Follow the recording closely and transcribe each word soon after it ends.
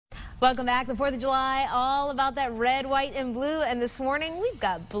Welcome back. The 4th of July, all about that red, white, and blue. And this morning, we've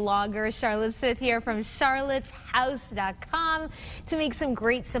got blogger Charlotte Smith here from charlotteshouse.com to make some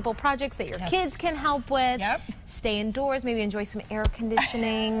great, simple projects that your kids can help with. Yep. Stay indoors, maybe enjoy some air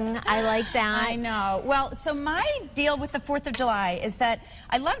conditioning. I like that. I know. Well, so my deal with the 4th of July is that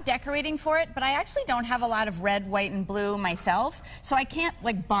I love decorating for it, but I actually don't have a lot of red, white, and blue myself, so I can't,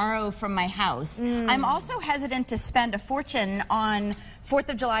 like, borrow from my house. I'm also hesitant to spend a fortune on 4th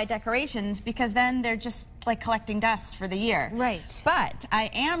of July decorations because then they're just like collecting dust for the year. Right. But I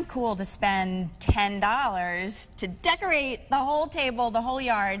am cool to spend $10 to decorate the whole table, the whole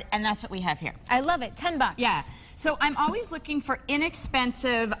yard, and that's what we have here. I love it. $10. Yeah. So I'm always looking for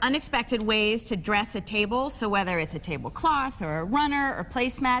inexpensive, unexpected ways to dress a table. So whether it's a tablecloth or a runner or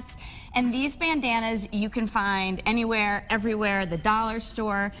placemats. And these bandanas you can find anywhere, everywhere, the dollar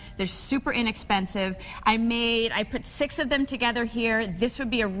store. They're super inexpensive. I put 6 of them together here. This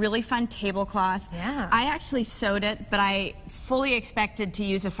would be a really fun tablecloth. Yeah. I actually sewed it, but I fully expected to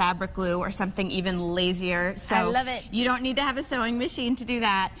use a fabric glue or something even lazier. So I love it. You don't need to have a sewing machine to do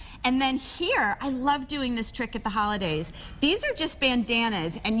that. And then here, I love doing this trick at the holidays. These are just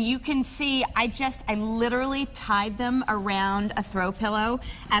bandanas, and you can see I literally tied them around a throw pillow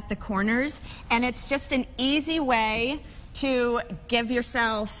at the corners, and it's just an easy way to give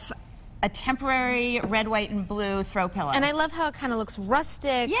yourself a temporary red, white, and blue throw pillow. And I love how it kind of looks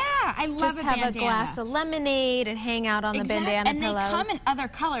rustic. Yeah, I love a bandana. Just have a glass of lemonade and hang out on the bandana and pillow. And they come in other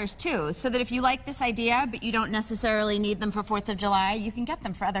colors, too, so that if you like this idea, but you don't necessarily need them for 4th of July, you can get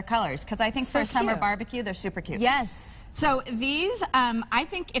them for other colors, because I think for a summer barbecue, they're super cute. Yes. So these, I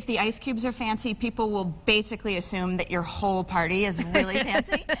think if the ice cubes are fancy, people will basically assume that your whole party is really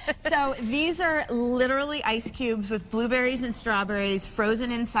fancy. So these are literally ice cubes with blueberries and strawberries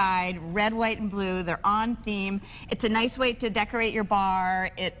frozen inside, red, white, and blue. They're on theme. It's a nice way to decorate your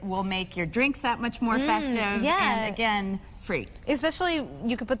bar. It will make your drinks that much more festive. Yeah. And again, free. Especially,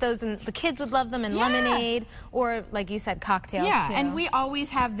 you could put those in, the kids would love them in lemonade, or like you said, cocktails too. And we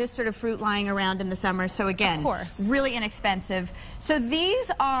always have this sort of fruit lying around in the summer, so again, of course, really inexpensive. So these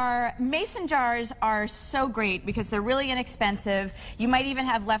are, mason jars are so great because they're really inexpensive. You might even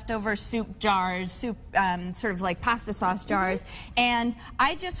have leftover soup jars, sort of like pasta sauce jars. And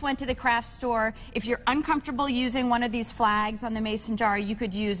I just went to the craft store. If you're uncomfortable using one of these flags on the mason jar, you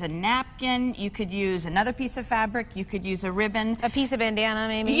could use a napkin, you could use another piece of fabric, you could use a ribbon. A piece of bandana,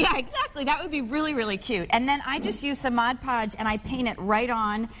 maybe? Yeah, exactly. That would be really, really cute. And then I just use some Mod Podge and I paint it right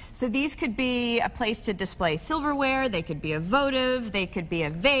on. So these could be a place to display silverware, they could be a votive, they could be a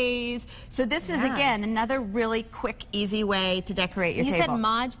vase. So this is, again, another really quick, easy way to decorate your table. You said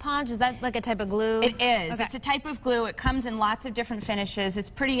Mod Podge? Is that like a type of glue? It is. Okay. It's a type of glue. It comes in lots of different finishes. It's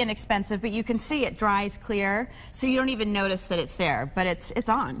pretty inexpensive, but you can see it dries clear, so you don't even notice that it's there, but it's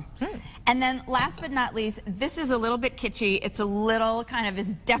on. And then last but not least, this is a little bit kitschy. It's a little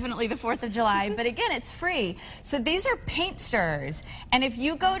it's definitely the 4th of July, but again, it's free. So these are paint stirrers. And if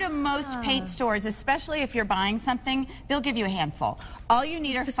you go to most paint stores, especially if you're buying something, they'll give you a handful. All you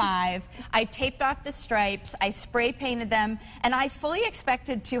need are 5. I taped off the stripes, I spray painted them, and I fully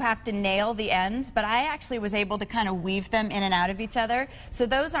expected to have to nail the ends, but I actually was able to kind of weave them in and out of each other. So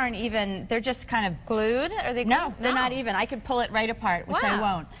those aren't even, they're just kind of glued? Are they glued? No, they're not even. I could pull it right apart, which I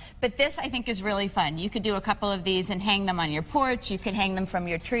won't. But this, I think, is really fun. You could do a couple of these and hang them on your porch. You can hang them from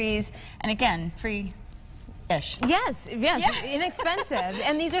your trees. And again, free-ish. Yes, inexpensive.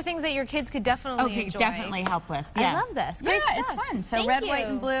 And these are things that your kids could definitely enjoy. Definitely help with. I love this. Great stuff. It's fun. So red, white,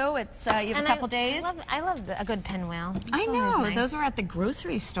 and blue. It's you have a couple days. I love a good pinwheel. I know. Nice. Those are at the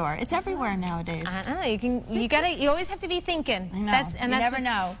grocery store. It's everywhere nowadays. I know. You always have to be thinking. I know. You never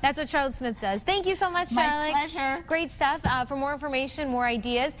know. That's what Charlotte Smith does. Thank you so much, Charlotte. My pleasure. Great stuff. For more information, more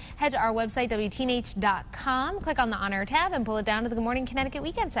ideas, head to our website, WTNH.com. Click on the On Air tab and pull it down to the Good Morning Connecticut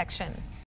Weekend section.